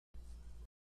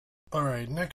Alright,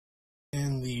 next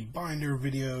in the binder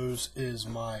videos is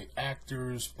my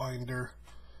Actors binder.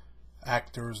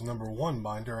 Actors #1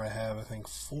 binder. I have, I think,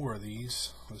 4 of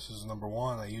these. This is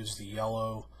 #1. I use the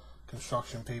yellow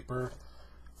construction paper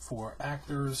for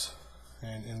Actors.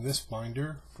 And in this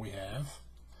binder, we have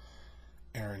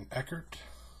Aaron Eckhart.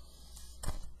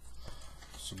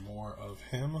 Some more of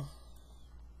him.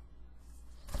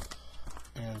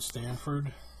 Aaron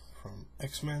Stanford from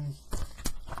X-Men.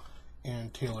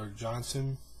 And Taylor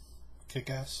Johnson,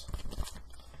 Kick-Ass.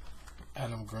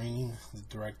 Adam Green, the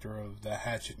director of the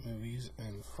Hatchet movies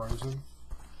and Frozen.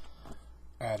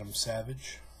 Adam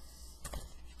Savage.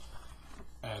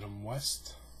 Adam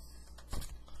West.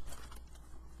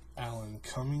 Alan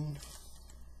Cumming.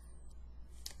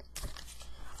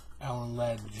 Alan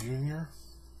Ladd Jr.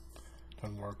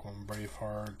 Done work on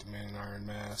Braveheart, The Man in Iron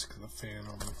Mask, The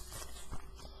Phantom.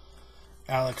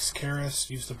 Alex Karras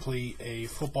used to play a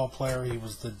football player. He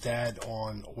was the dad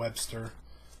on Webster.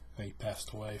 He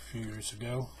passed away a few years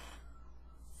ago.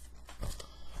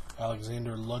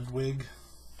 Alexander Ludwig,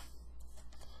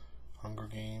 Hunger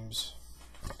Games.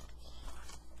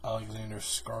 Alexander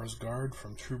Skarsgård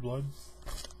from True Blood.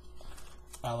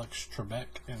 Alex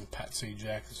Trebek and Pat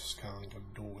Sajak. This is kind of like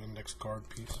a dual index card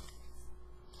piece.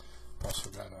 Also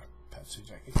got a Pat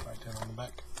Sajak 8x10 on the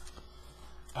back.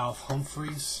 Alf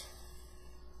Humphreys.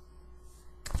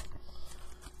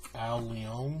 Al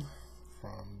Leong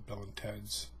from Bill and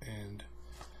Ted's and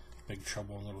Big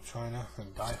Trouble in Little China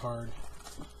and Die Hard.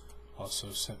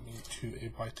 Also sent me 2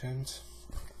 8x10s.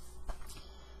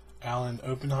 Alan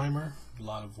Oppenheimer, a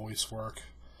lot of voice work.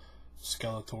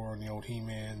 Skeletor and the old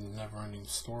He-Man, The Never-Ending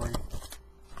Story.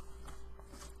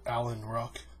 Alan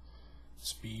Ruck,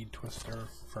 Speed, Twister,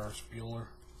 Ferris Bueller.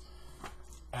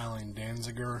 Alan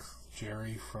Danziger,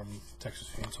 Jerry from Texas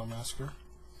Chainsaw Massacre.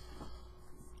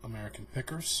 American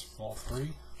Pickers, all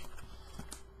 3.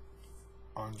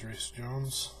 Andres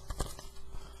Jones.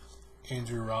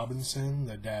 Andrew Robinson,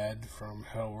 the dad from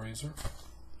Hellraiser.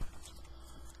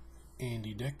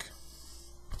 Andy Dick.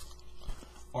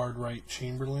 Ardwright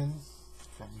Chamberlain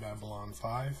from Babylon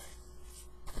 5.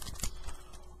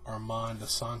 Armand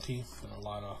Asante, in a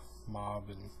lot of mob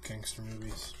and gangster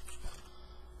movies.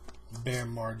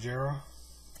 Bam Margera.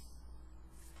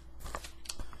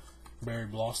 Barry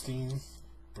Blaustein,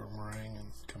 Boomerang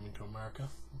and Coming to America.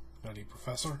 Nutty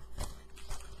Professor.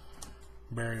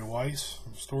 Barry Weiss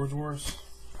from Storage Wars.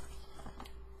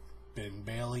 Ben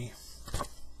Bailey.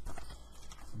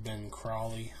 Ben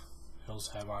Crowley, Hills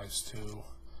Have Eyes Too.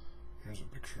 Here's a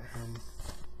picture of him.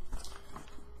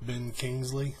 Ben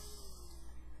Kingsley.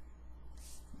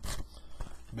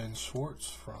 Ben Schwartz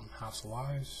from House of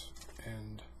Lies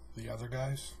and the other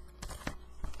guys.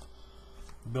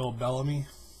 Bill Bellamy,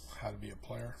 How to Be a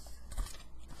Player.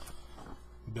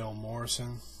 Bill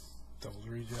Morrison, Devil's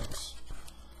Rejects.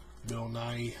 Bill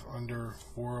Nye,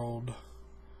 Underworld,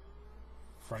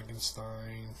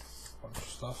 Frankenstein, a bunch of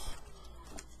stuff.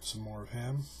 Some more of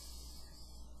him.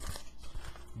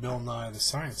 Bill Nye the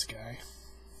Science Guy.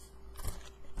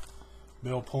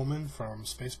 Bill Pullman from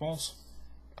Spaceballs.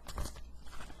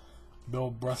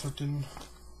 Bill Bretherton,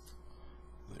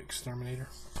 The Exterminator.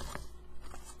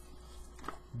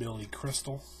 Billy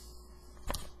Crystal.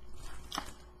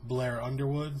 Blair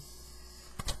Underwood.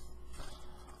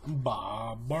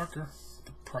 Bob Barker,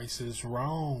 The Price is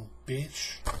Wrong,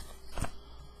 bitch.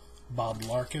 Bob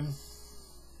Larkin.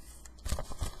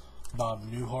 Bob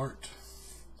Newhart.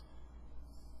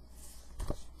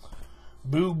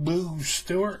 Boo Boo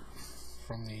Stewart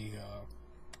from the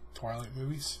Twilight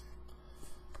movies.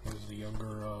 He was the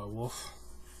younger wolf.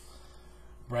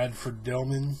 Bradford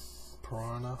Dillman,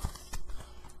 Piranha.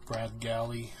 Brad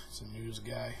Galley, he's a news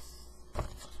guy.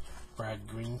 Brad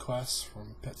Greenquist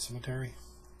from Pet Sematary.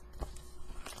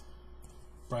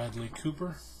 Bradley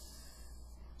Cooper.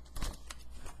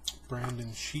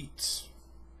 Brandon Sheets.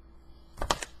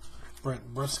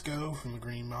 Brent Briscoe from The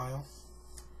Green Mile.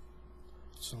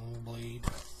 Sling Blade.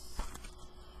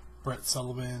 Brett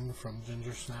Sullivan from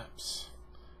Ginger Snaps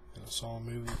and a Saw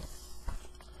movie.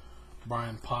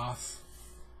 Brian Poth,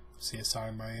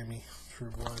 CSI Miami,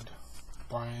 True Blood.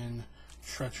 Brian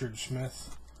Treachard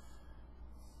Smith,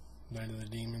 Night of the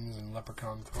Demons and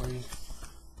Leprechaun 3.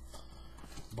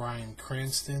 Bryan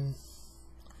Cranston,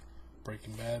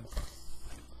 Breaking Bad.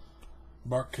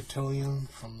 Bart Cotillion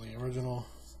from the original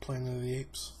Planet of the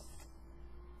Apes.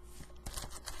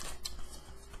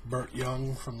 Burt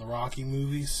Young from the Rocky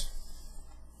movies.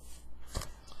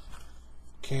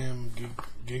 Cam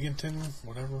Giganton,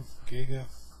 whatever,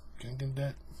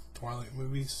 Gigandet, Twilight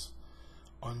movies.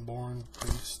 Unborn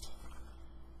Priest.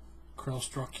 Krill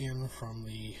Struckian from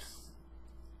the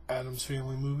Addams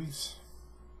Family movies.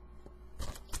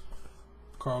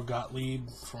 Carl Gottlieb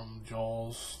from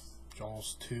Jaws,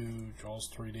 Jaws 2, Jaws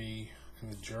 3D,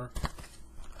 and The Jerk.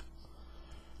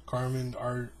 Carmen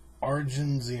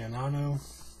Argenziano,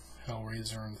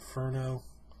 Hellraiser Inferno,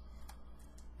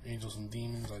 Angels and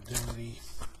Demons, Identity.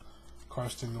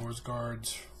 Karsten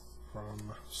Norsgaard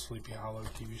from Sleepy Hollow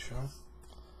TV show.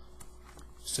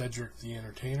 Cedric the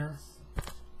Entertainer.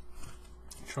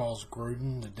 Charles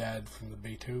Grodin, the dad from the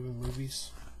Beethoven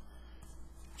movies.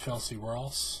 Chelsea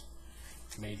Ross,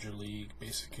 Major League,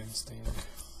 Basic Instinct.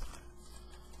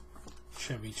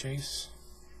 Chevy Chase.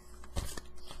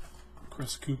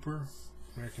 Chris Cooper,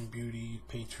 American Beauty,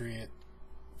 Patriot,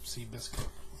 Seabiscuit.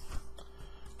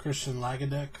 Christian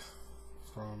Lagerdeck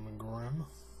from Grimm.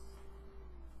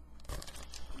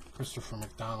 Christopher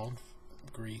McDonald,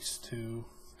 Grease 2,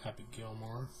 Happy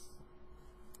Gilmore.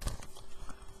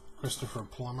 Christopher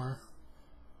Plummer,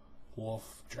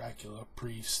 Wolf, Dracula,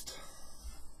 Priest.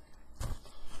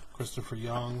 Christopher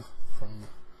Young from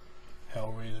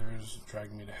Hellraisers,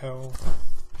 Drag Me to Hell.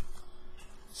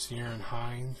 Ciarán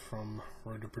Hinds from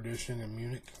Road to Perdition in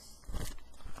Munich.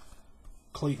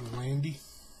 Clayton Landy.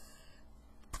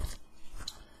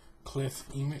 Cliff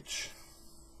Emich.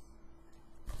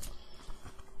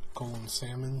 Colin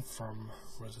Salmon from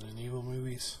Resident Evil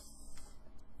movies.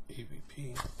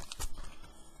 AVP.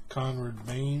 Conrad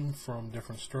Bain from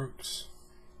Different Strokes.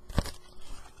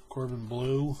 Corbin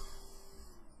Bleu.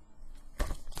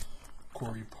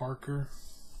 Corey Parker.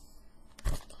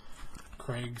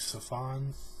 Craig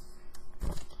Safan.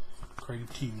 Craig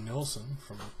T. Nilsson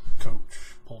from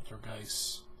Coach,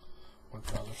 Poltergeist, a bunch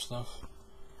of other stuff.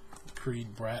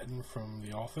 Creed Bratton from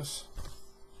The Office.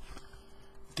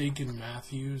 Deacon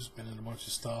Matthews, been in a bunch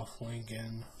of stuff.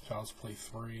 Lincoln, Child's Play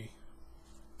 3.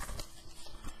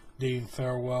 Dane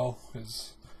Farewell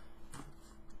is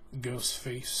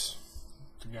Ghostface,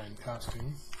 the guy in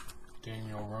costume.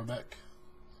 Daniel Roebuck.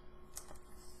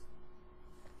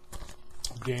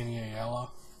 Danny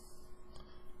Ayala,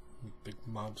 big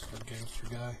mobster gangster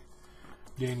guy.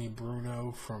 Danny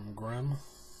Bruno from Grimm.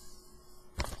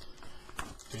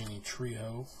 Danny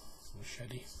Trejo,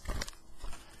 Machete.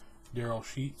 Daryl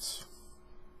Sheets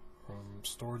from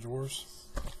Storage Wars.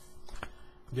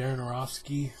 Darren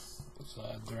Aronofsky was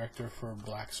director for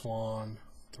Black Swan,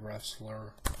 The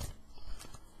Wrestler.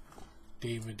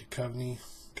 David Duchovny,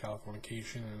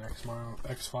 Californication and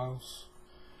X-Files.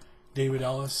 David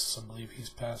Ellis, I believe he's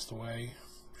passed away.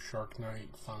 Shark Night,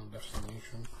 Final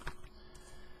Destination.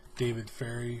 David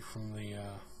Ferry from the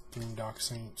Boondock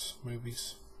Saints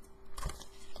movies.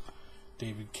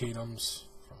 David Cadams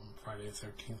from Friday the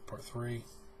 13th Part 3.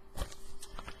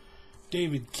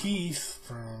 David Keith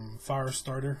from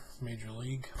Firestarter, Major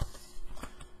League.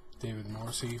 David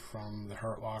Morrissey from The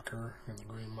Hurt Locker and The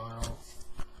Green Mile.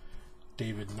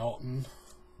 David Naughton,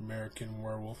 American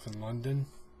Werewolf in London.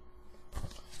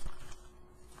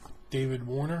 David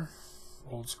Warner,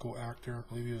 old school actor, I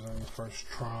believe he was on the first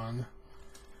Tron.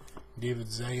 David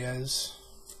Zayas,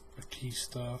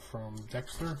 Batista from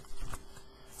Dexter.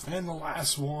 And the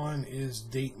last one is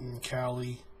Dayton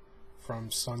Cowley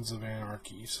from Sons of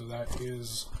Anarchy. So that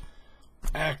is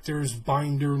Actors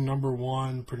Binder number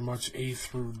 1, pretty much A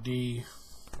through D,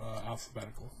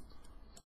 alphabetical.